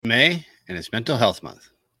May, and it's Mental Health Month.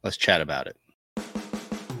 Let's chat about it.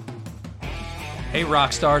 Hey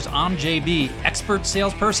rock stars, I'm JB, expert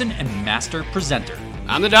salesperson and master presenter.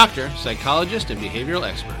 I'm the doctor, psychologist, and behavioral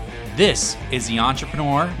expert. This is the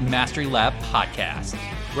Entrepreneur Mastery Lab podcast.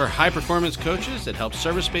 We're high-performance coaches that help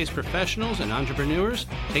service-based professionals and entrepreneurs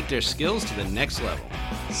take their skills to the next level.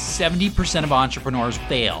 70% of entrepreneurs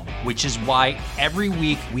fail, which is why every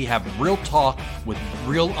week we have real talk with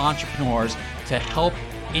real entrepreneurs to help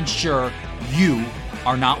ensure you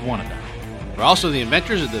are not one of them. We're also the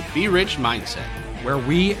inventors of the Be Rich mindset, where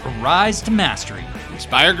we rise to mastery,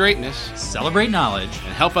 inspire greatness, celebrate knowledge,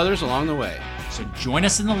 and help others along the way. So join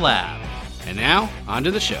us in the lab. And now, on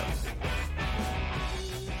to the show.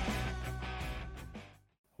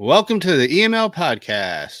 Welcome to the EML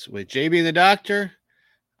podcast with JB and the Doctor.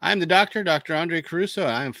 I'm the doctor, Dr. Andre Caruso,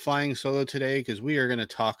 and I am flying solo today because we are going to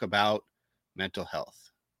talk about mental health.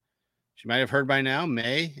 As you might have heard by now,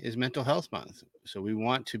 May is Mental Health Month. So we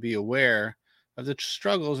want to be aware of the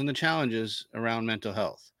struggles and the challenges around mental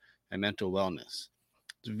health and mental wellness.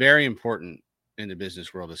 It's very important in the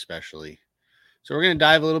business world, especially. So we're going to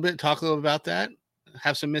dive a little bit, talk a little about that,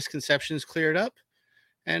 have some misconceptions cleared up,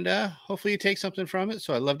 and hopefully you take something from it.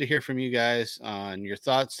 So I'd love to hear from you guys on your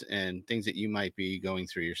thoughts and things that you might be going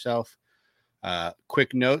through yourself.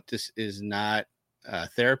 Quick note, this is not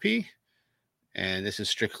therapy, and this is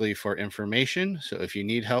strictly for information. So if you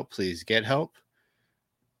need help, please get help.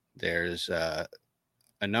 There's a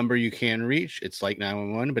number you can reach. It's like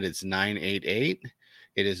 911, but it's 988.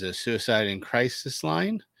 It is a suicide and crisis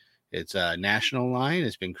line. It's a national line.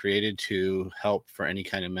 It's been created to help for any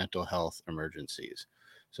kind of mental health emergencies.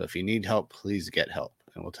 So if you need help, please get help.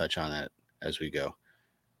 And we'll touch on that as we go.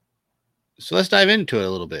 So let's dive into it a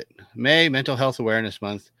little bit. May, Mental Health Awareness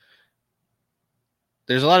Month.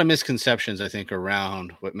 There's a lot of misconceptions, I think,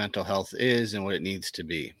 around what mental health is and what it needs to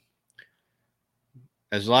be.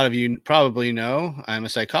 As a lot of you probably know, I'm a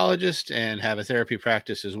psychologist and have a therapy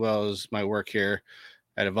practice as well as my work here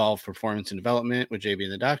at Evolve Performance and Development with JB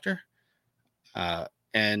and the Doctor.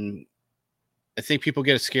 And I think people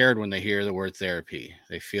get scared when they hear the word therapy.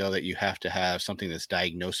 They feel that you have to have something that's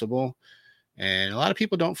diagnosable. And a lot of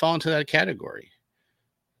people don't fall into that category.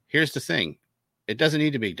 Here's the thing. It doesn't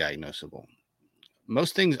need to be diagnosable.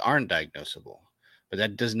 Most things aren't diagnosable, but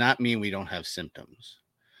that does not mean we don't have symptoms.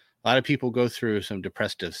 A lot of people go through some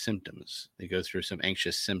depressive symptoms. They go through some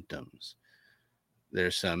anxious symptoms.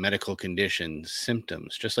 There's some medical conditions,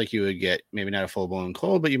 symptoms, just like you would get maybe not a full-blown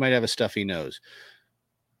cold, but you might have a stuffy nose.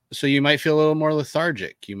 So you might feel a little more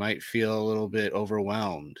lethargic. You might feel a little bit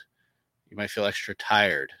overwhelmed. You might feel extra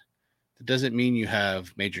tired. That doesn't mean you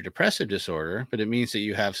have major depressive disorder, but it means that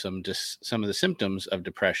you have some of the symptoms of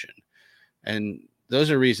depression. And those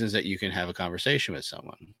are reasons that you can have a conversation with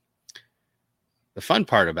someone. The fun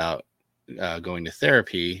part about going to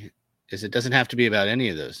therapy is it doesn't have to be about any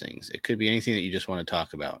of those things. It could be anything that you just want to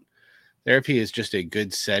talk about. Therapy is just a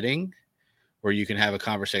good setting where you can have a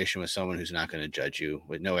conversation with someone who's not going to judge you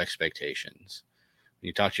with no expectations. When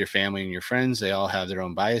you talk to your family and your friends, they all have their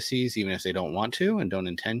own biases, even if they don't want to and don't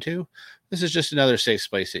intend to. This is just another safe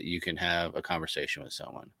space that you can have a conversation with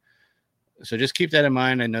someone. So just keep that in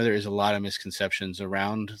mind. I know there is a lot of misconceptions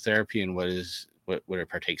around therapy and what it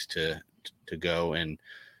partakes to go, and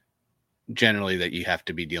generally that you have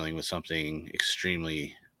to be dealing with something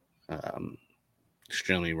extremely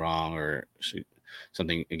wrong or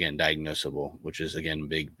something, again, diagnosable, which is, again,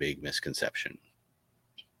 big misconception.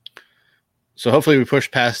 So hopefully we push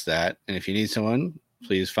past that. And if you need someone,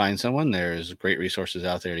 please find someone. There's great resources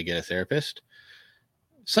out there to get a therapist.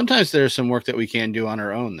 Sometimes there's some work that we can do on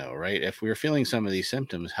our own, though, right? If we're feeling some of these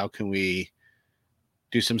symptoms, how can we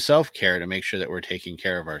do some self-care to make sure that we're taking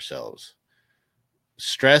care of ourselves?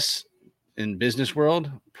 Stress in business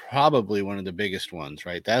world, probably one of the biggest ones,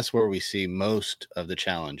 right? That's where we see most of the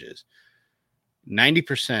challenges.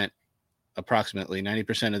 Approximately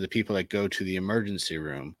 90% of the people that go to the emergency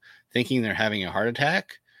room thinking they're having a heart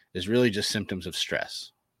attack is really just symptoms of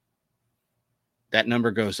stress. That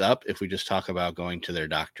number goes up if we just talk about going to their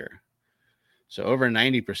doctor. So over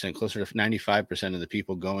 90%, closer to 95% of the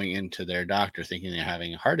people going into their doctor thinking they're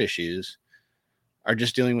having heart issues are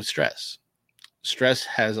just dealing with stress. Stress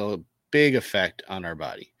has a big effect on our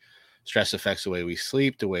body. Stress affects the way we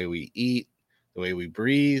sleep, the way we eat, the way we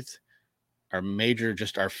breathe. Our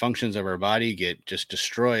functions of our body get just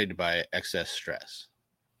destroyed by excess stress.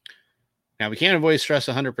 Now, we can't avoid stress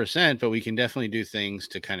 100%, but we can definitely do things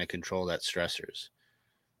to kind of control that stressors.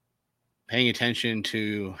 Paying attention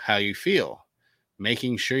to how you feel,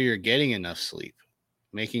 making sure you're getting enough sleep,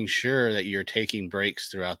 making sure that you're taking breaks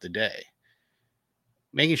throughout the day.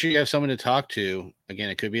 making sure you have someone to talk to. Again,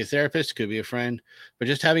 it could be a therapist, it could be a friend, but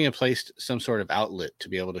just having a place, some sort of outlet to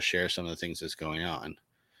be able to share some of the things that's going on.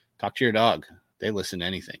 Talk to your dog. They listen to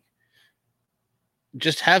anything.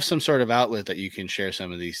 Just have some sort of outlet that you can share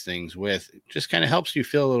some of these things with. Just kind of helps you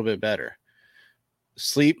feel a little bit better.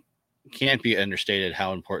 Sleep can't be understated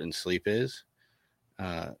how important sleep is.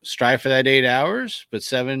 Strive for that 8 hours, but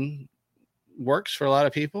 7 works for a lot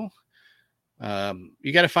of people.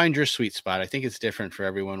 You got to find your sweet spot. I think it's different for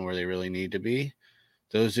everyone where they really need to be.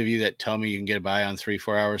 Those of you that tell me you can get by on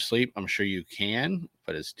 3-4 hours sleep, I'm sure you can,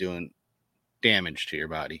 but it's doing damage to your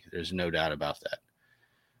body. There's no doubt about that.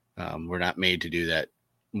 We're not made to do that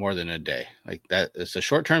more than a day. Like that, it's a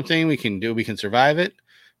short-term thing we can do. We can survive it.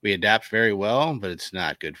 We adapt very well, but it's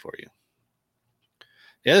not good for you.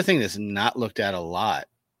 The other thing that's not looked at a lot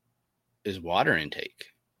is water intake.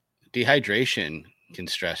 Dehydration can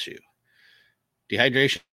stress you.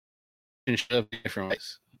 Dehydration can show up in different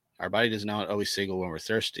ways. Our body does not always signal when we're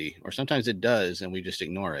thirsty, or sometimes it does, and we just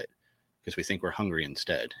ignore it because we think we're hungry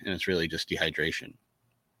instead, and it's really just dehydration.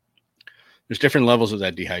 There's different levels of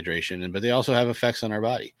that dehydration, but they also have effects on our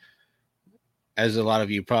body. As a lot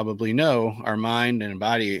of you probably know, our mind and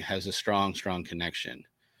body has a strong, strong connection.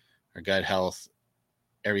 Our gut health,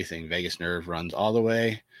 everything, vagus nerve runs all the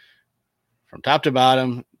way from top to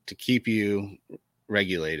bottom to keep you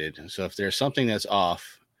regulated. So if there's something that's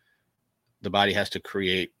off, the body has to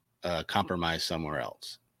create a compromise somewhere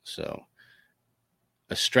else. So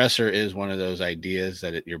a stressor is one of those ideas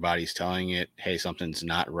that your body's telling it, hey, something's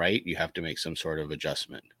not right. You have to make some sort of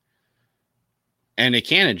adjustment. And it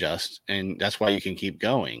can adjust, and that's why you can keep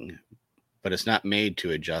going. But it's not made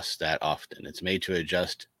to adjust that often. It's made to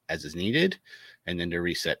adjust as is needed and then to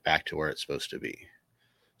reset back to where it's supposed to be.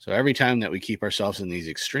 So every time that we keep ourselves in these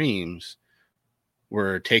extremes,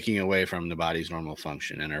 we're taking away from the body's normal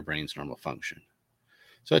function and our brain's normal function.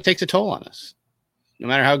 So it takes a toll on us. No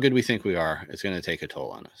matter how good we think we are, it's going to take a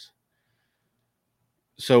toll on us.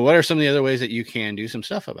 So what are some of the other ways that you can do some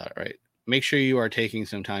stuff about it, right? Make sure you are taking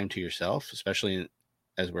some time to yourself, especially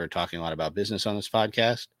as we're talking a lot about business on this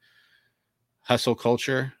podcast. Hustle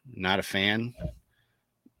culture, not a fan.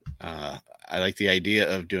 I like the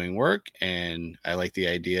idea of doing work, and I like the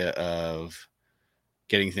idea of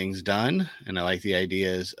getting things done, and I like the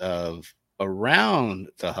ideas of around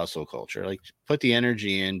the hustle culture, like put the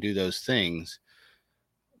energy in, do those things.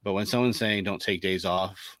 But when someone's saying don't take days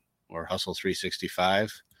off or hustle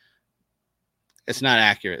 365, it's not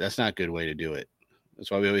accurate. That's not a good way to do it.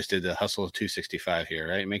 That's why we always did the hustle 265 here,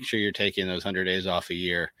 right? Make sure you're taking those 100 days off a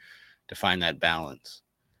year to find that balance.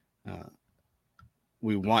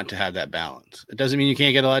 We want to have that balance. It doesn't mean you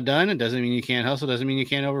can't get a lot done. It doesn't mean you can't hustle. It doesn't mean you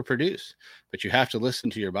can't overproduce. But you have to listen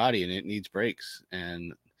to your body, and it needs breaks.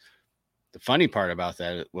 And the funny part about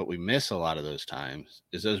that, what we miss a lot of those times,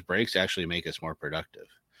 is those breaks actually make us more productive.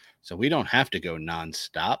 So we don't have to go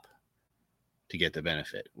nonstop to get the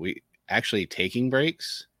benefit. We actually taking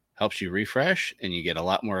breaks helps you refresh, and you get a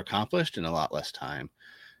lot more accomplished in a lot less time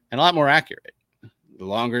and a lot more accurate. The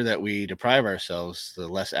longer that we deprive ourselves, the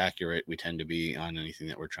less accurate we tend to be on anything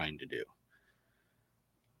that we're trying to do.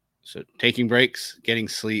 So taking breaks, getting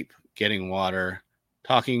sleep, getting water,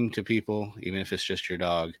 talking to people, even if it's just your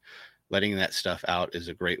dog, letting that stuff out is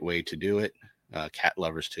a great way to do it. Cat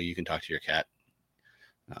lovers too. You can talk to your cat.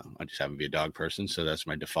 I just happen to be a dog person, so that's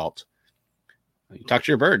my default. You talk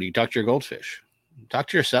to your bird. You talk to your goldfish. Talk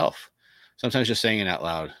to yourself. Sometimes just saying it out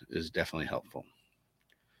loud is definitely helpful.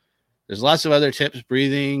 There's lots of other tips.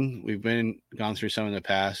 Breathing, we've gone through some in the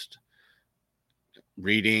past.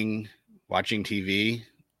 Reading, watching TV,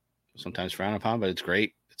 sometimes frowned upon, but it's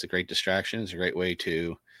great. It's a great distraction. It's a great way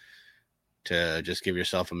to just give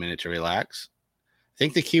yourself a minute to relax. I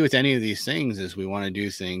think the key with any of these things is we want to do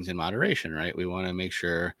things in moderation, right? We want to make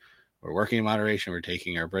sure we're working in moderation. We're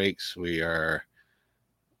taking our breaks. We are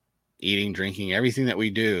eating, drinking, everything that we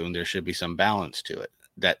do, and there should be some balance to it.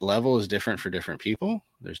 That level is different for different people.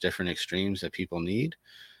 There's different extremes that people need,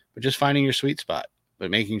 but just finding your sweet spot,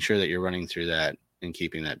 but making sure that you're running through that and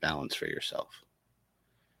keeping that balance for yourself.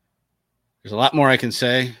 There's a lot more I can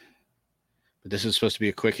say, but this is supposed to be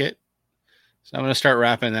a quick hit. So I'm going to start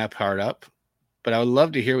wrapping that part up, but I would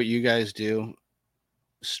love to hear what you guys do.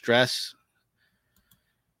 Stress.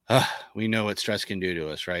 We know what stress can do to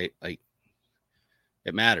us, right? Like,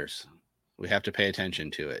 it matters. We have to pay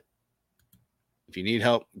attention to it. If you need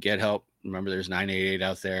help, get help. Remember, there's 988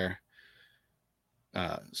 out there.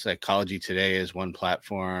 Psychology Today is one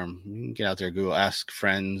platform. You can get out there, Google, ask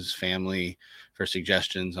friends, family for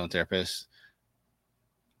suggestions on therapists.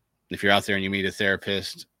 If you're out there and you meet a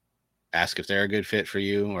therapist, ask if they're a good fit for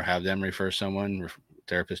you or have them refer someone.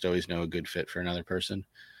 Therapists always know a good fit for another person.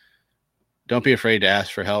 Don't be afraid to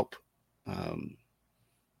ask for help.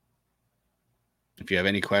 If you have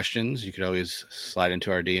any questions, you could always slide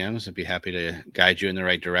into our DMs. I'd be happy to guide you in the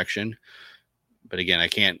right direction. But again, I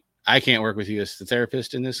can't work with you as the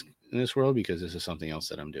therapist in this world, because this is something else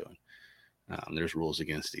that I'm doing. There's rules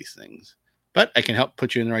against these things, but I can help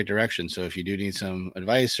put you in the right direction. So if you do need some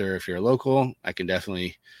advice, or if you're local, I can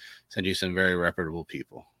definitely send you some very reputable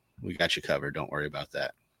people. We got you covered. Don't worry about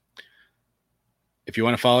that. If you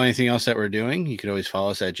want to follow anything else that we're doing, you can always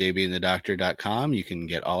follow us at jbandthedoctor.com. You can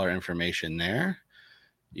get all our information there.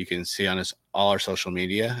 You can see on us all our social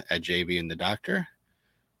media at jbandthedoctor.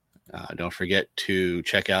 Don't forget to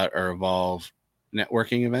check out our Evolve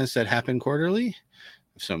networking events that happen quarterly.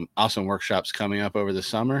 Some awesome workshops coming up over the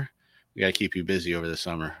summer. We got to keep you busy over the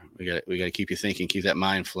summer. We got to keep you thinking, keep that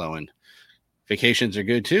mind flowing. Vacations are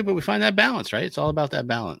good too, but we find that balance, right? It's all about that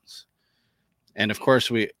balance. And of course,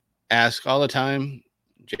 we ask all the time.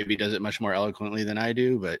 JB does it much more eloquently than I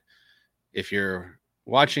do, but if you're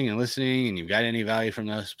watching and listening and you've got any value from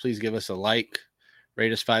us, please give us a like,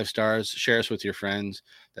 rate us 5 stars, share us with your friends.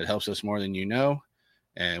 That helps us more than you know.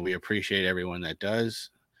 And we appreciate everyone that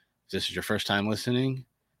does. If this is your first time listening,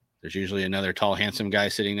 there's usually another tall, handsome guy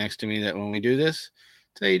sitting next to me that when we do this,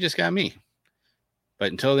 today you just got me.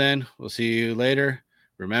 But until then, we'll see you later.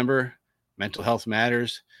 Remember, mental health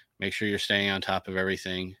matters. Make sure you're staying on top of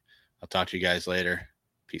everything. I'll talk to you guys later.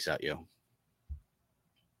 Peace out, yo.